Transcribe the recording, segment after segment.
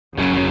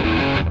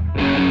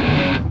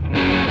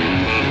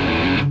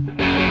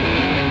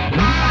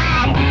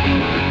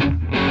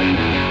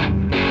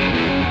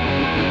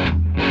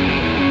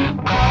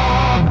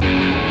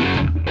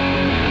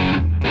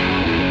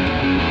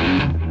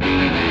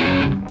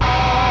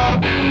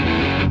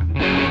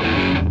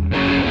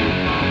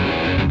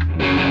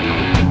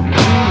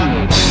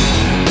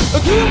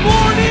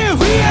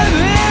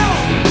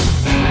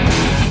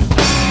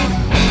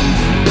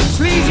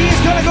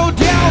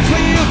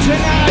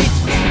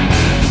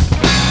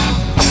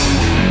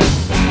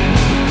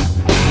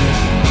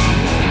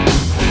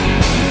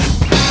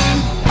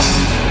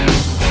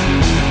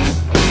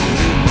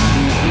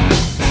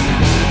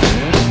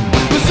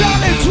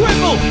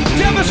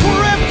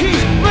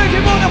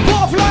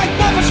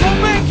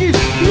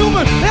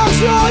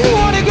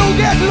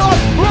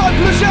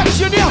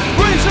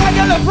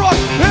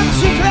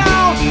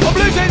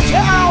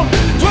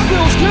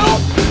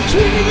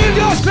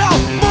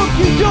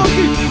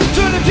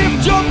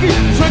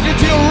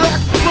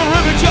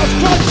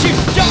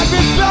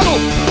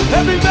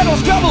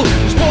metal's pebble,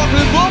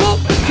 sparkling bubble,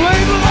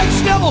 flavor like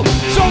Snubble,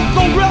 so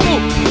go rebel.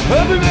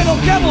 Heavy metal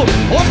kebble,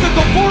 Oscar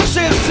go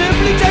forces,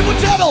 simply table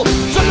channel.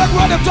 So like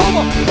right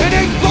October, it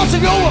ain't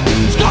crossing over.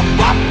 Stop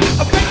up,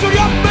 a victory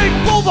up, make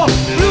over.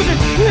 Music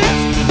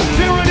hits,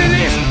 fearing it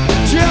is.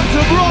 Champs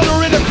a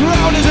brother in the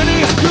crowd as it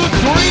is. Good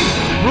grief,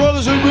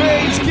 brothers and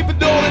rage, keep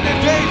it all in the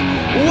game.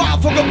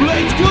 Wild fucking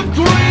blades, good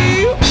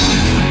grief.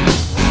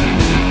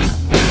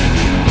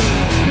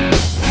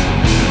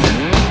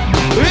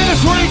 In a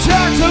strange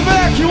act to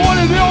back, you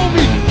wanna know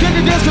me. Kick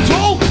against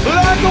control,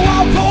 like a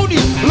wild pony.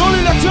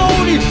 Lonely like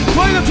Tony,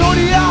 play the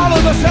Tony out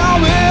of the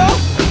sound here.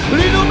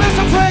 Little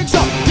Mr.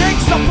 Frankster,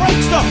 gangsta,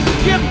 prankster.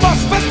 Get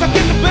bust fester,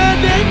 get the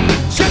band-aid.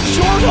 Check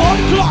short on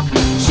the clock.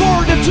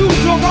 Sword and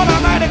two-stroke,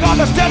 automatic,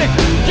 understatic.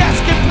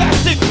 Gasket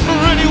plastic,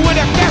 ready with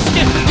a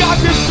gasket.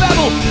 Goddamn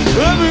battle,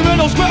 heavy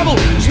metal scrabble.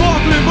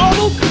 Sparkling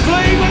bubble,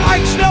 flavor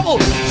like Snubble.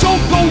 So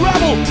go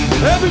rebel,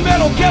 heavy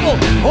metal kebble.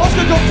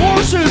 Oscar go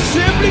forces,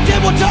 simply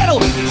table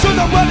title. So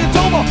the run it's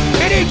over,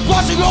 it ain't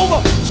crossing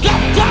over. Stop,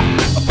 stop,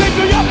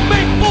 victory up,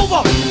 make over.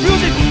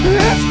 Music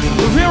hits,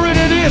 hearing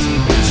it is.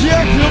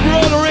 Check the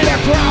brother in the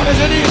crowd as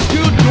it is.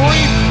 Good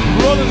grief,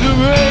 brothers and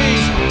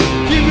rage.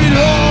 Give it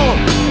all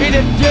in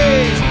the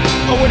days.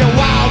 With a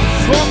wild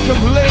fucking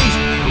blaze.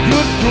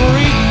 Good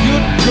grief,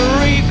 good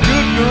grief,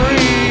 good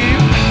grief.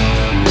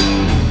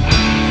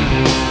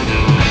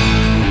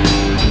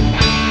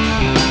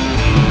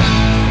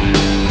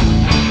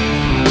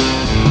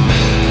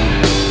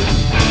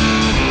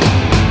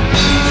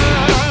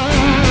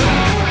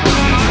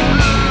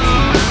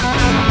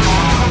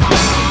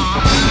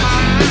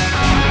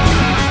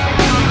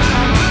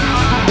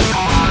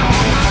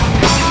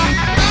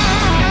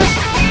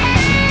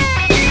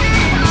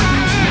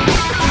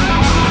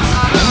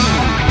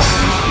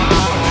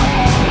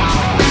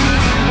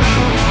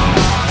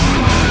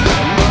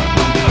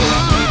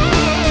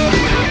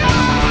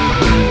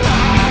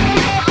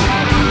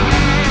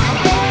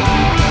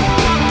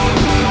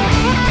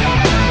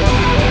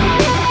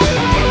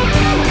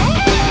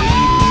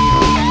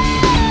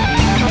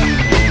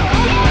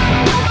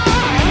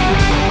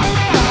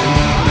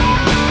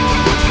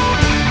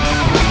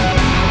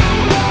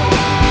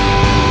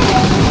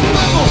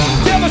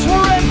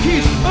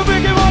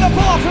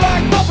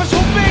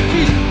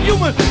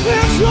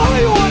 That's all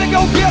you wanna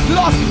go get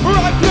lost.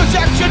 Right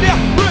projection, yeah,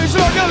 razor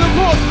to the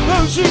cross.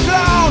 MC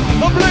Clown,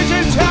 a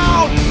blazing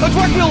town. A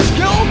track wheel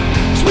skill,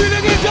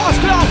 speeding in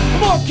dust cloud.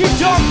 Monkey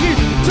donkey,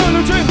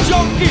 intelligent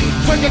junkie.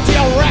 Freaking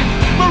tail rat,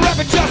 my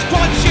rabbit just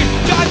punching.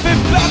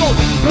 Diving babble,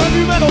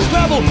 heavy metal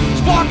scrabble.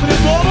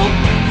 Sparkling bubble,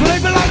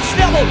 flavor like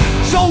Snubble.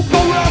 So go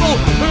rebel,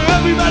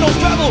 heavy metal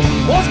scrabble.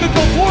 Oscar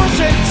go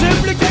forcing,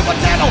 simply take a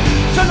channel.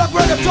 Send like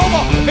red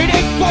October, it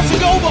ain't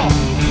crossing over.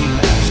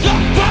 Stop,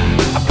 stop,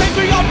 a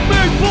baby up,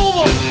 big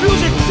pulver.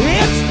 Music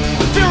hits,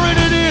 fearing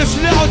it is.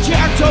 Now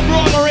Jack to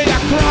brother in the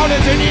crowd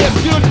as it is.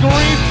 Good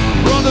grief,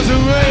 brothers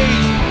and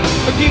rage.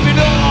 Keep it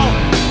all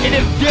in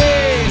the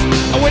days.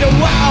 With a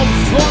wild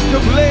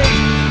fucking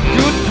blaze.